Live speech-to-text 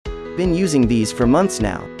been using these for months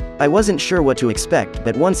now. I wasn't sure what to expect,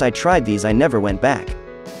 but once I tried these I never went back.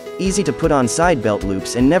 Easy to put on side belt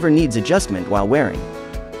loops and never needs adjustment while wearing.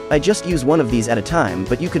 I just use one of these at a time,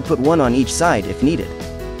 but you could put one on each side if needed.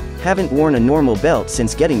 Haven't worn a normal belt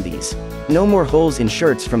since getting these. No more holes in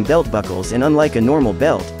shirts from belt buckles, and unlike a normal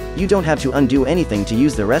belt, you don't have to undo anything to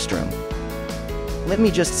use the restroom. Let me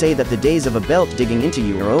just say that the days of a belt digging into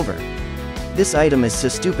you are over. This item is so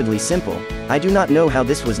stupidly simple. I do not know how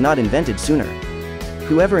this was not invented sooner.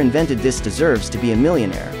 Whoever invented this deserves to be a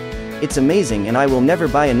millionaire. It's amazing, and I will never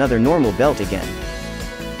buy another normal belt again.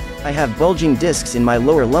 I have bulging discs in my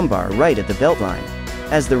lower lumbar right at the belt line.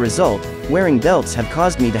 As the result, wearing belts have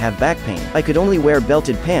caused me to have back pain. I could only wear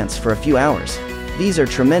belted pants for a few hours. These are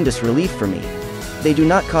tremendous relief for me. They do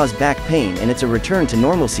not cause back pain, and it's a return to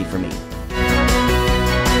normalcy for me.